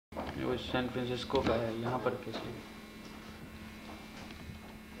वो San Francisco का है, यहाँ पर कैसे?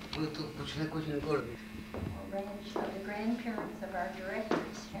 वो तो कुछ न कुछ इनको arranged for the grandparents of our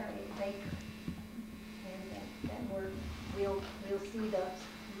directors, Harriet Baker, and then we'll see the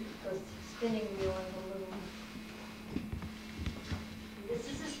spinning wheel and the loom. This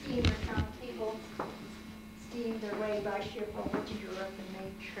is a steamer trunk. People steamed their way by ship over to Europe and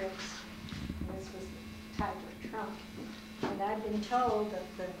made trips. And this was the type of trunk. And I've been told that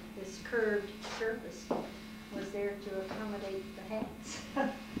this curved surface was there to accommodate the hats. I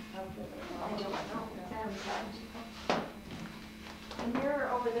don't know. It sounds logical. And here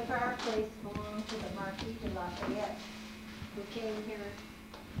over the fireplace belonged to the Marquis de Lafayette, who came here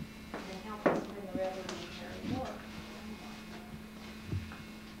and helped us win the Revolutionary War.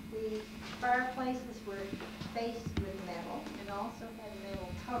 The fireplaces were faced with metal and also had metal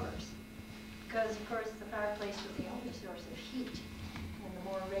covers, because of course the fireplace was the only source of heat, and the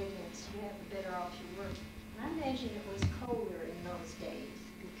more radiance you have, the better off you were. And I imagine it was colder in those days,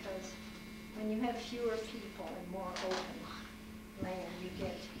 because when you have fewer people and more open land, you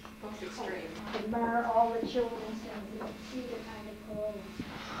get most extreme. Admire all the children and you see the kind of clothes,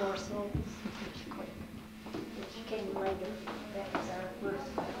 corsettes, which came later. That was our first.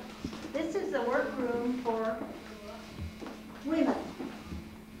 This is the workroom for women.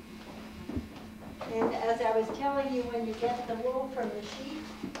 And as I was telling you, when you get the wool from the sheep,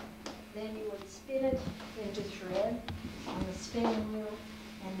 then you would spin it into thread on the spinning wheel,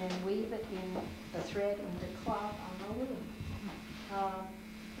 and then weave it in the thread into cloth on the loom.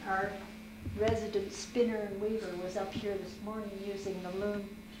 Our resident spinner and weaver was up here this morning using the loom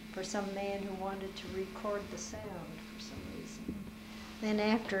for some man who wanted to record the sound for some reason. Then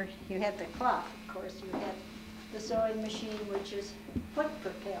after you had the cloth, of course, you had the sewing machine, which is foot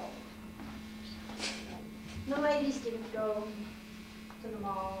propelled. The ladies didn't go to the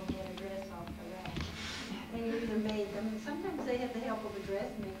mall and get a dress off the rack. They either made them, and sometimes they had the help of a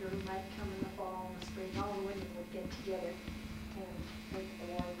dressmaker who might come in the fall and the spring. All the women would get together and make the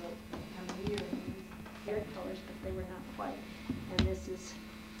wardrobe come here and use their colors, but they were not white. And this is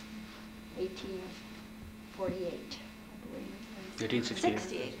 1848, I believe.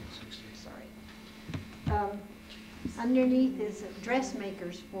 1868. 68. Sorry. Underneath is a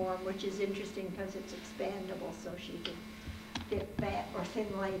dressmaker's form, which is interesting because it's expandable, so she can fit fat or thin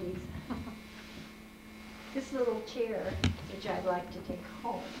ladies. This little chair, which I'd like to take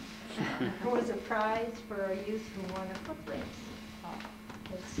home, was a prize for a youth who won a foot race.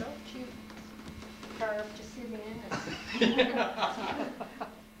 It's so cute, carved to sit in.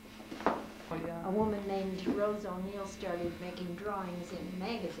 A woman named Rose O'Neill started making drawings in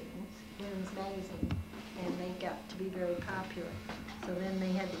magazines, women's magazines, and they got to be very popular. So then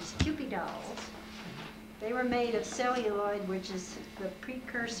they had these Kewpie dolls. They were made of celluloid, which is the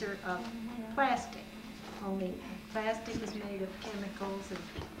precursor of plastic. Only plastic was made of chemicals, and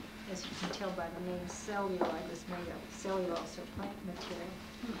as you can tell by the name, celluloid was made of cellulose or plant material,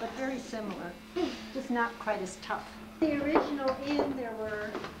 but very similar, just not quite as tough. The original inn, there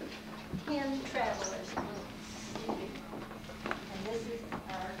were 10 travelers sleeping, and this is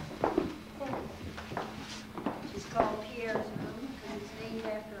our tent. It's called Pierre's Room because it's named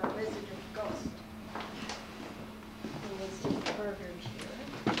after a resident ghost. And they eat burgers here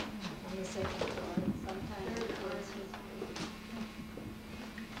on the second floor. And sometimes it was his baby.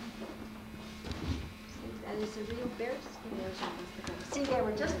 That is a real bear skin. See, they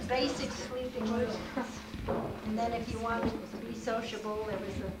were just basic sleeping rooms. And then if you wanted to be sociable, there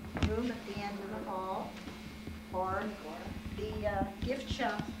was a room at the end of the hall, or the gift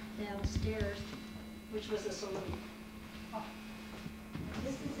shop downstairs, which was a saloon. Oh.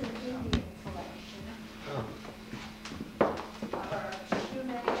 This is an Indian collection of our Shume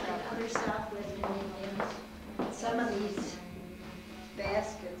and other Southwestern Indians. Some of these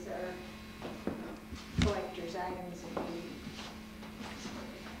baskets are collector's items indeed.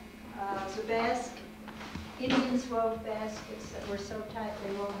 The Indians wove baskets that were so tight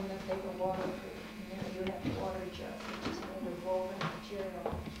they wove them that they were waterproof. And then you have the water jug, which is made of woven material.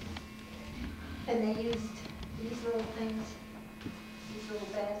 And they used these little things, these little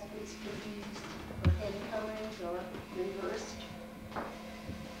baskets could be used for head coverings or reversed.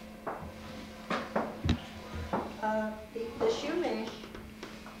 The Shume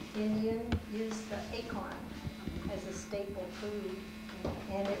Indian used the acorn as a staple food,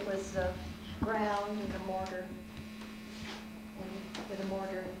 and it was ground in a mortar, and with a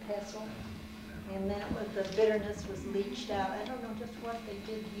mortar and pestle. And then the bitterness was leached out. I don't know just what they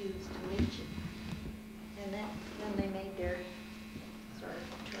did use to leach it. And then they made their sort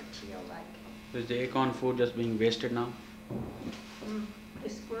of tortilla-like. Is the acorn food just being wasted now? The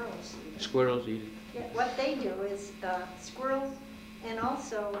squirrels eat it. Squirrels eat it. Yeah, what they do is squirrels and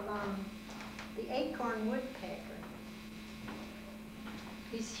also the acorn woodpecker.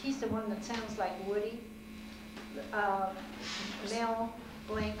 He's the one that sounds like Woody. Mel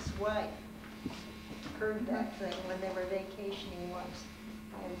Blank's wife heard that thing when they were vacationing once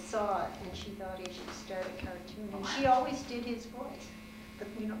and saw it, and she thought he should start a cartoon. And she always did his voice. But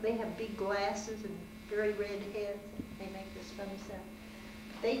you know, they have big glasses and very red heads. They make this funny sound.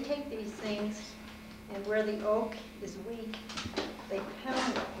 They take these things, and where the oak is weak, they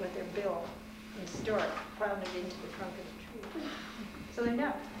pound it with their bill and pound it into the trunk of the tree. So they're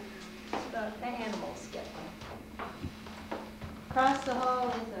not, the animals get them. Across the hall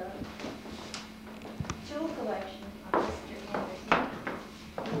is a tool collection of Mr. Anderson,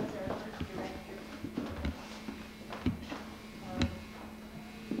 who was our first director.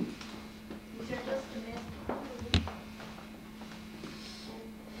 These are just domestic tools.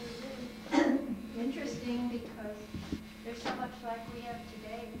 Interesting because they're so much like we have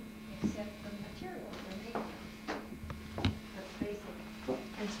today, except the materials they're made of. That's basic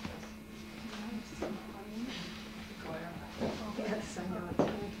principles. Yes, I know it's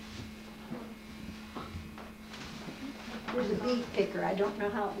good. There's a beet picker. I don't know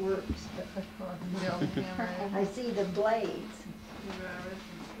how it works, but I see the blades.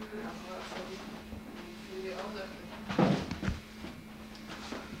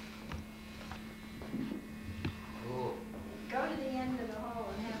 Go to the end of the hall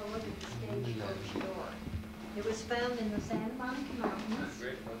and have a look at the stagecoach door. It was found in the Santa Monica Mountains.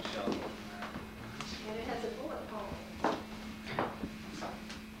 And it has a bullet hole.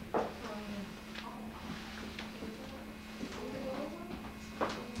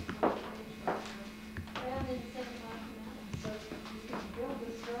 Found in the Santa Monica Mountains, so you can build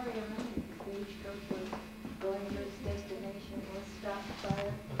a story around it. The stagecoach was going to its destination, was stopped by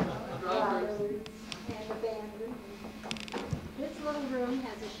robbers and abandoned. This little room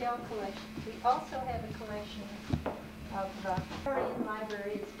has a shell collection. We also have a collection of the Victorian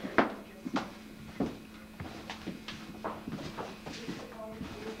library. It's very interesting.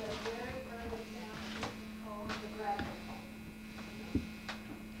 It's a very early sound called the graphical.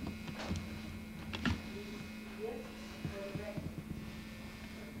 This was written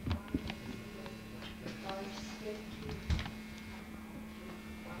large stick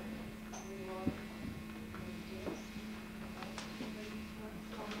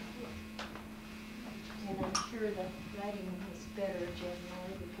and I'm sure the writing was better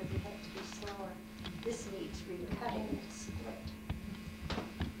generally because it had to be slower. This needs recutting, it's split.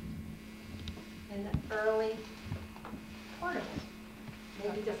 And the early portable,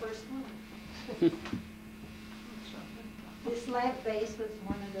 maybe the first one. This lamp base was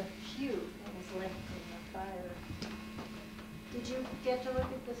one of the few that was left in the fire. Did you get to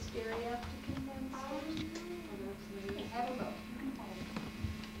look at the stereoptic condenser? Have a look.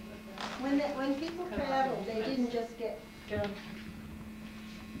 When people traveled, they didn't just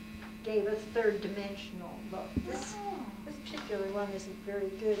gave us third dimensional look. This particular one isn't very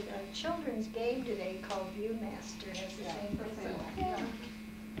good. A children's game today called Viewmaster has the same thing. Yeah.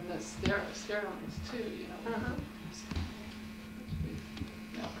 And the stereo ones too, you know. Uh-huh.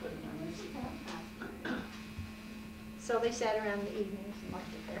 So they sat around in the evenings and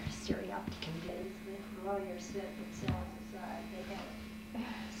looked at their stereopticon days. The lawyers set themselves aside. They had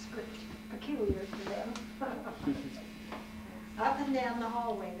a script peculiar to them. Up and down the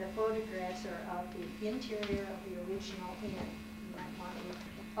hallway, the photographs are of the interior of the original inn. You might want to look at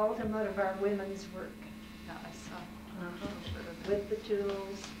the ultimate of our women's work. Yeah, I saw. With the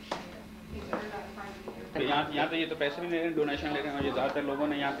tools. तो यहाँ पे ये तो पैसे भी ले रहे हैं, डोनेशन ले रहे हैं, और ये ज़्यादातर लोगों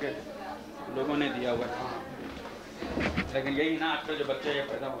ने यहाँ के लोगों ने दिया हुआ है। लेकिन यही ना आजकल जो बच्चे ये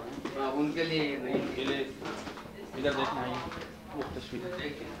पैदा हो रहे हैं उनके लिए नहीं, उनके लिए इधर देखना है वो तस्वीर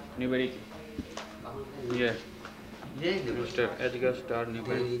न्यूबेरी की ये mister Edgar star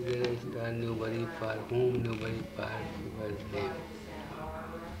Newbery park home Newbery park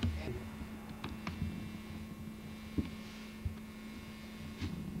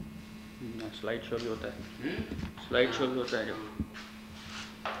slide show भी होता है, स्लाइड शो भी होता है जो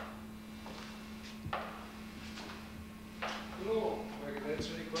Cool. If I can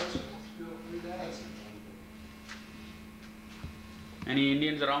answer any questions, feel free to ask. Any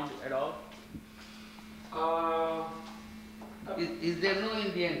Indians around at all? Is there no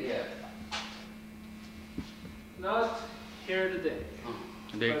Indian here? Not here today.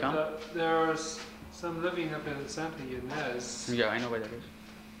 They but, come? There's some living up in Santa Ynez. Yeah, I know where that is.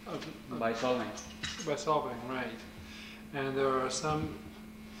 By solving. By Solving, right. And there are some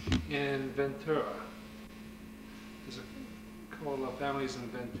in Ventura. There's a couple of families in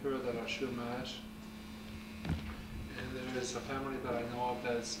Ventura that are Shumash. And there is a family that I know of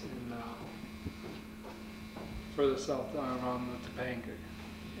that's in further south around the Topanga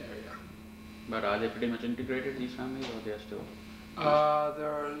area. But are they pretty much integrated, these families, or they are still?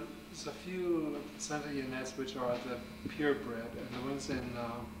 There's a few Santa units which are the purebred, and the ones in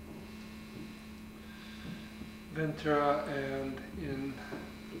Ventura and in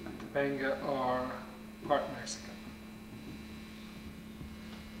Topanga are part Mexican.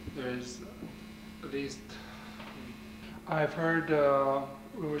 There's at least, I've heard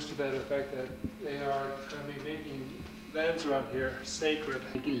rumors to that effect that they are going to be making lands around here sacred.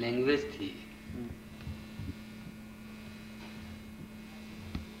 की language थी.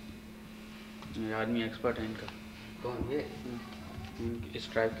 ये आदमी expert है इनका. कौन ये?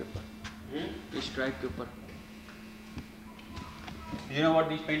 इस tribe के ऊपर. इस ट्राइब के ऊपर. You know what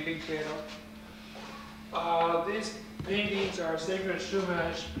these paintings say about? These paintings are sacred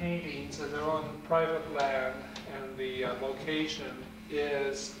Shumash paintings, and they're on private land, and the location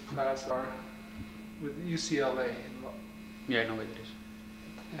is class R with UCLA. Yeah, I know where it is.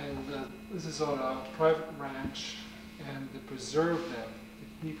 And this is on a private ranch, and to preserve them, to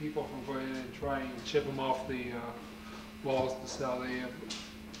keep people from going in and trying to chip them off the walls to sell. They have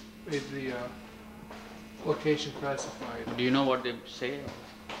made the location classified. Do you know what they say?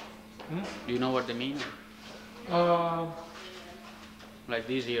 Do you know what they mean? Like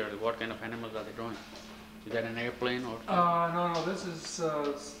these here, what kind of animals are they drawing? Is that an airplane or? No, this is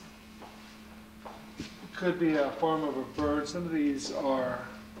could be a form of a bird. Some of these are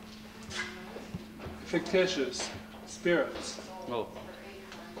fictitious spirits. Oh.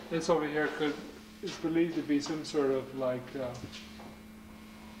 This over here is believed to be some sort of like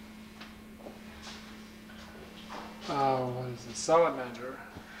what is it? Salamander.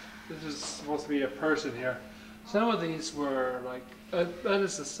 This is supposed to be a person here. Some of these were like that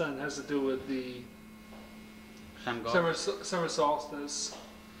is the sun. Has to do with the Sun god. summer solstice.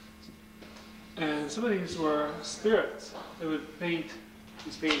 And some of these were spirits. They would paint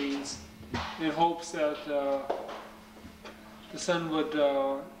these paintings in hopes that the sun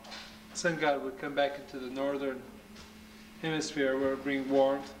god would come back into the northern hemisphere where it would bring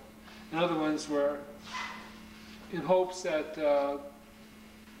warmth. And other ones were in hopes that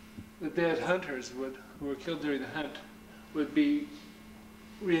the dead hunters who were killed during the hunt would be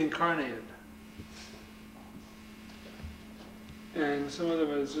reincarnated. And some of them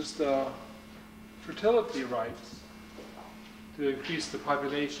was just fertility rites to increase the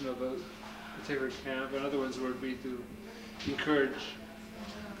population of a particular camp, and other ones would be to encourage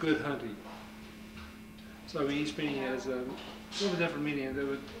good hunting. So I mean, each painting has a little different meaning.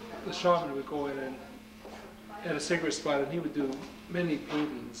 The shaman would go in and at a sacred spot, and he would do many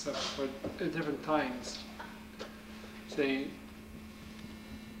paintings at different times, saying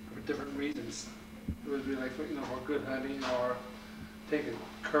for different reasons. It would be like, for good hunting, or take a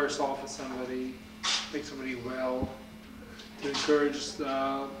curse off of somebody, make somebody well, to encourage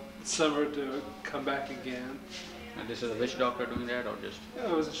the summer to come back again. And this is a witch doctor doing that, or just? Yeah,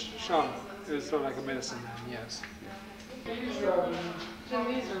 it was a shaman. It was sort of like a medicine man, yes. These are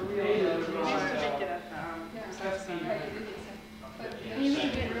really the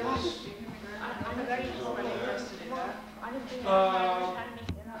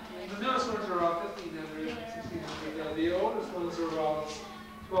newest ones are around 1500, 1600. The oldest ones are around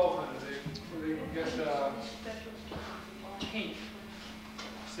 1200. They can get paint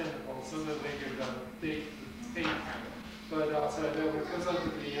samples so that they could date the paint. But outside that, when it comes up to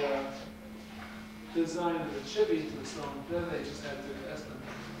the design of the chipping to the stone, then they just had to estimate.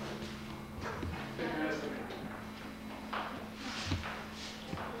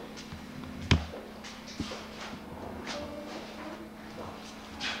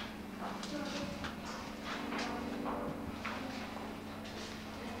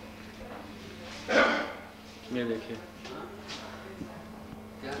 ये देखिए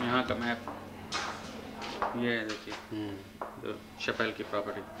यहाँ का map ये है देखिए तो Chappelle की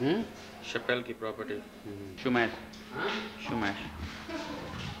property Chappelle की property शुमैश शुमैश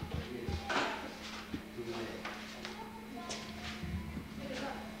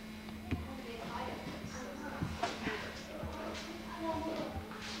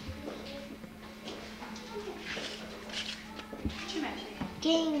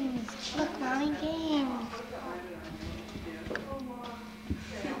Games. Look, mommy, games.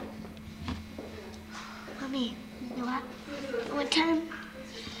 Mommy, you know what? One time,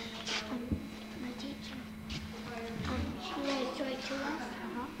 my teacher, she read a story to us.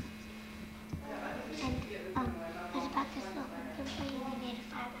 And it was about this little baby made a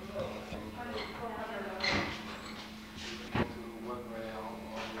fire.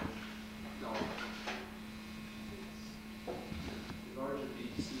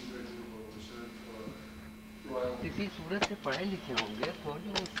 काफी सूरत से पढ़े लिखे होंगे थोड़ी।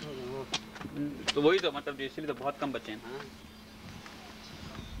 तो वही तो मतलब इसलिए तो बहुत कम बच्चे हैं। हाँ।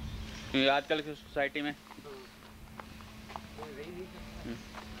 क्योंकि आजकल की सोसाइटी में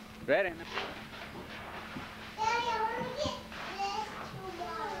रह रहे हैं ना।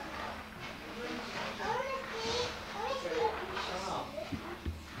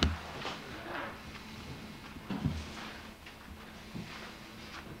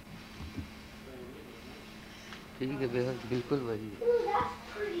 ठीक है बेहद बिल्कुल वही है। Ooh, that's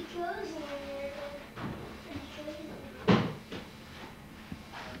pretty cozy in there. Pretty cozy.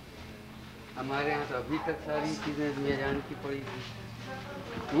 हमारे यहाँ तो अभी तक सारी चीजें मेजान की पड़ी थी।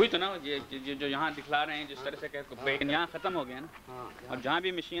 वही तो ना, ये जो यहाँ दिखला रहे हैं जिस तरह से लेकिन यहाँ खत्म हो गया ना। हाँ, और जहाँ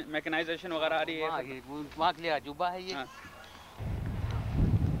भी मशीन मैकेनाइजेशन वगैरह आ रही है वहाँ के लिए अजूबा है ये। हाँ।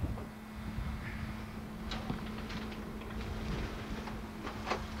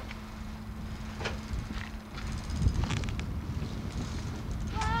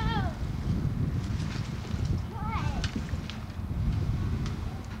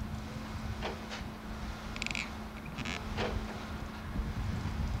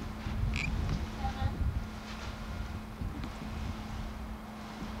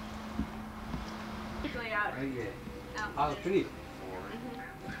 Oh, 3.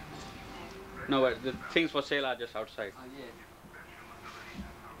 No, but the things for sale are just outside. Yes.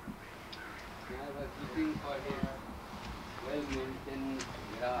 I was looking for a well-maintained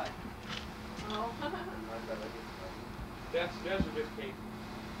garage. That's a bit cake.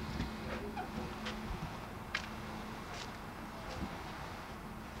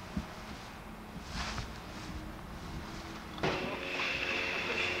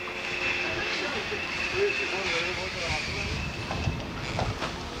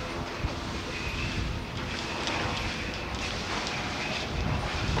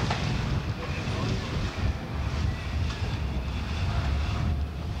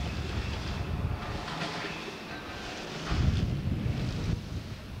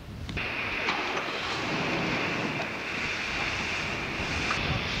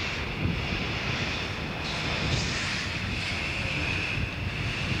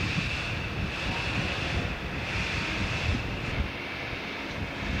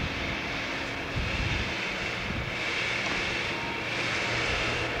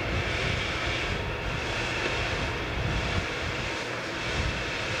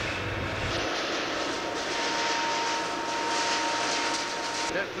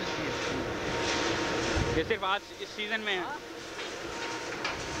 ये सिर्फ आज इस सीजन में है।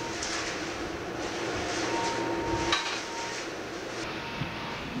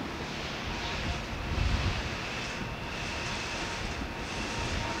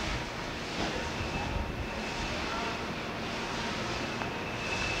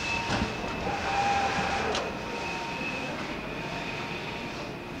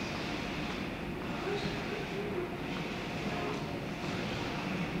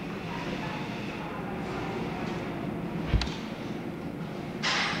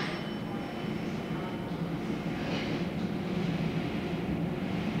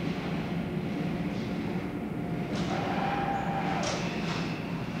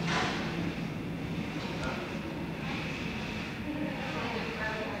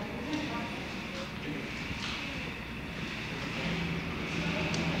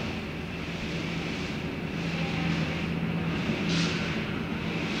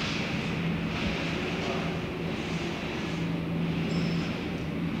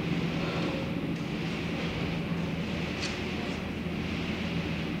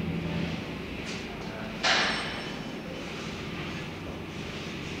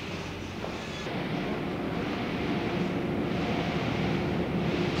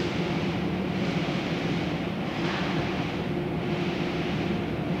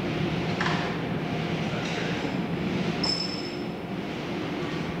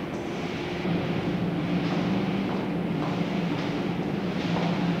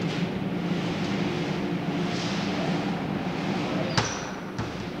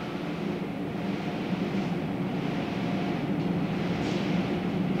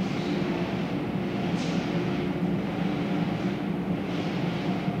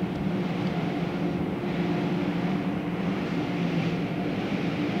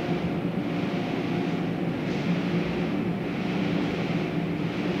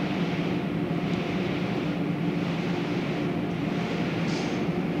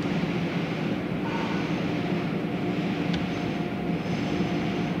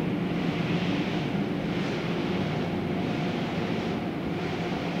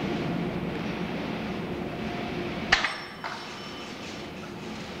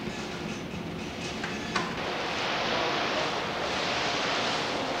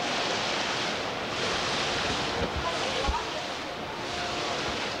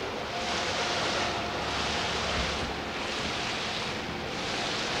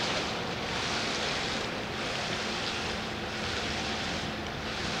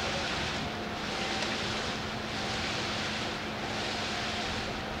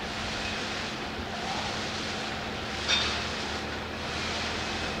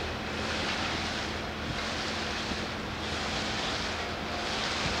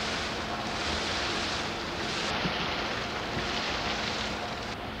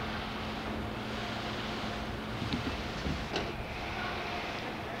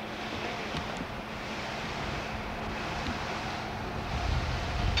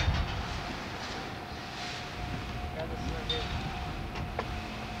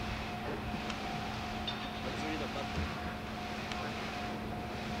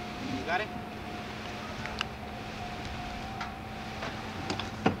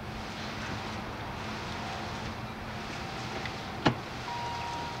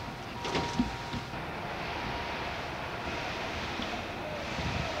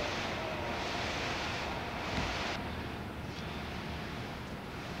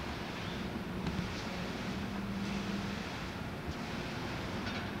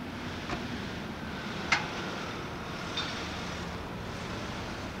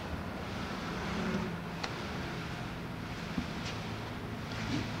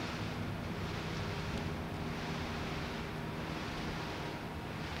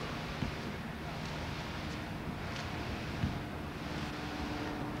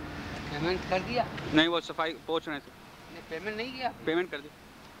 पेमेंट कर दिया? नहीं, वो सफाई पहुँचने से नहीं, पेमेंट नहीं किया? पेमेंट कर दी।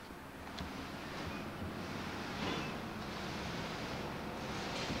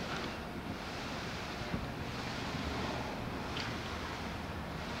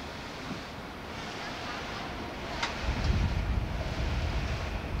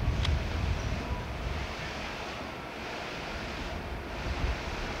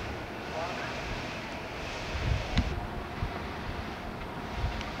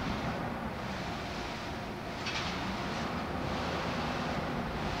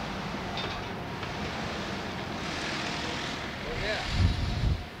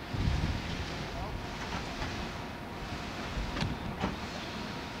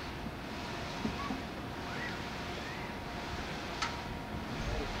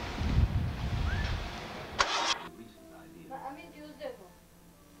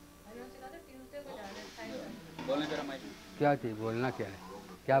 बोलने तेरा माइक। क्या चीज़ बोलना क्या है?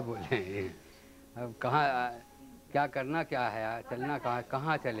 क्या बोले हैं? अब कहाँ क्या करना क्या है यार? चलना कहाँ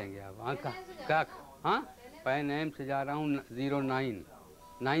कहाँ चलेंगे अब? हाँ क्या? हाँ पैन एम से जा रहा हूँ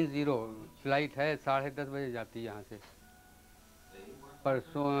 0990 फ्लाइट है 10:30 बजे जाती है यहाँ से।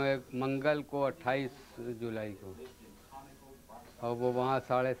 परसों एक मंगल को 28 जुलाई को, और वो वहाँ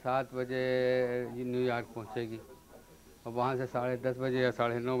 7:30 बजे न्यूयॉर्क पहुँचेगी, और वहाँ से 10:30 बजे या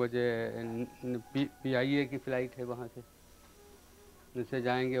 9:30 बजे PIA की फ़्लाइट है वहाँ से। उससे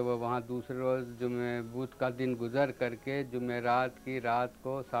जाएंगे वो वहाँ दूसरे रोज़ जुमे बुध का दिन गुज़र करके जुमेरात की रात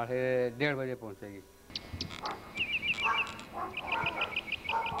को 1:30 बजे पहुँचेगी।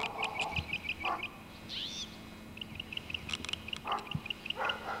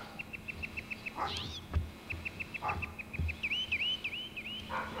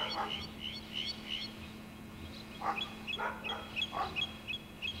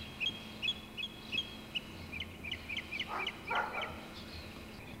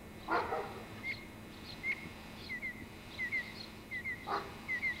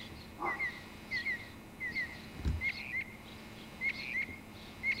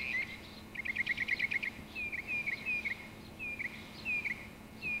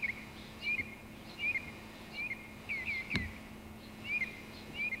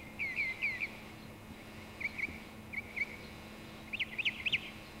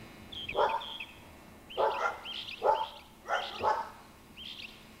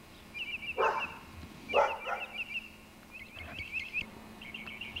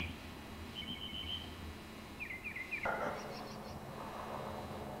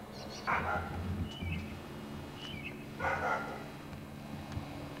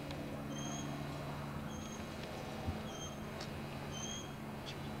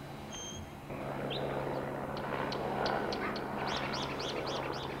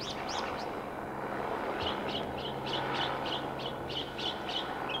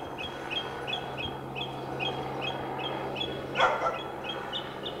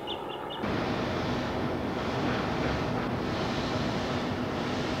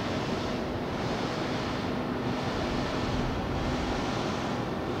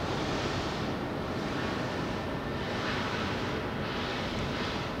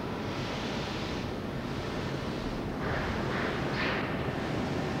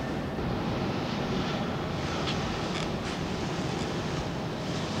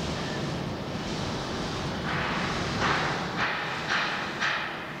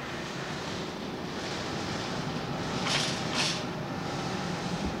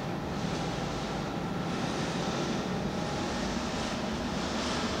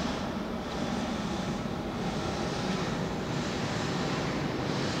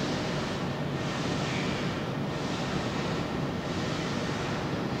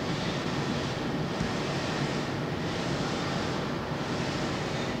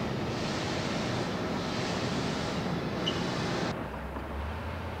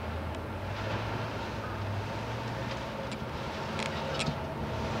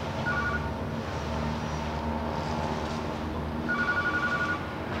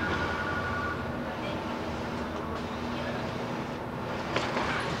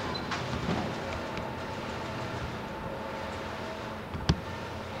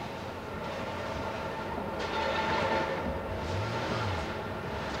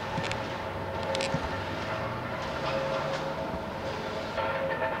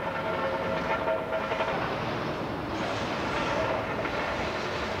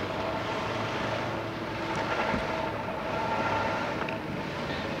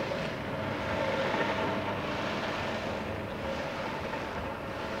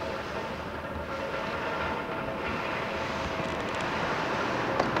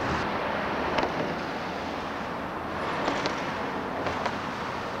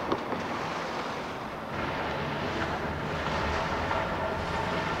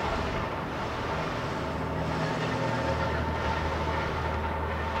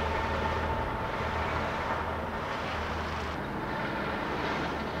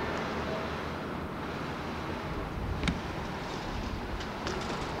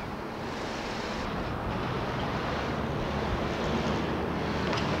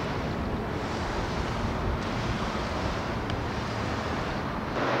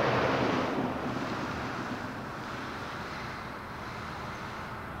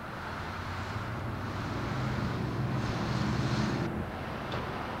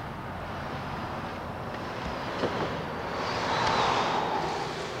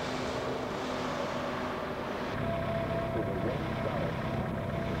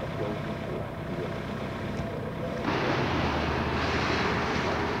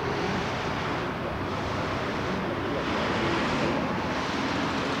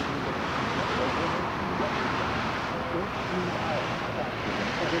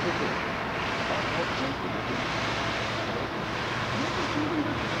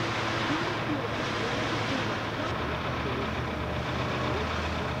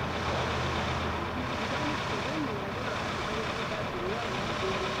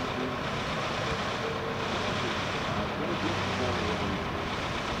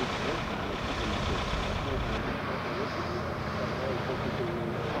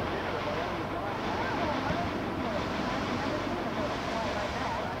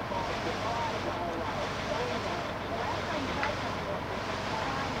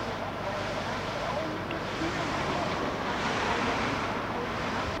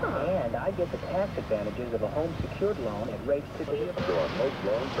 And I get the tax advantages of a home secured loan at rates typically So on most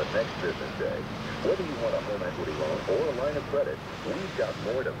loans the next business day. Whether you want a home equity loan or a line of credit, we've got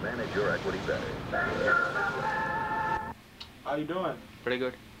more to manage your equity better. How you doing? Pretty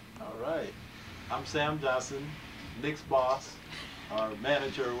good. All right. I'm Sam Johnson, Nick's boss, or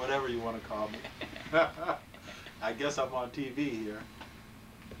manager, or whatever you want to call me. I guess I'm on TV here.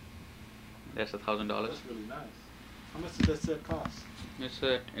 That's $1,000. That's really nice. How much does that set cost? It's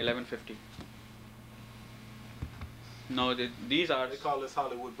 $11.50. No, these are. They call this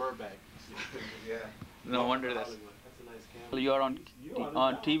Hollywood Burbank. Yeah. No wonder that's. Hollywood. That's a nice camera. You are on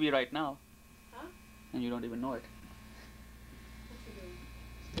on TV right now, Huh? and you don't even know it. What's he doing?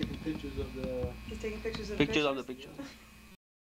 Taking pictures of the. He's taking pictures of Pictures of the picture.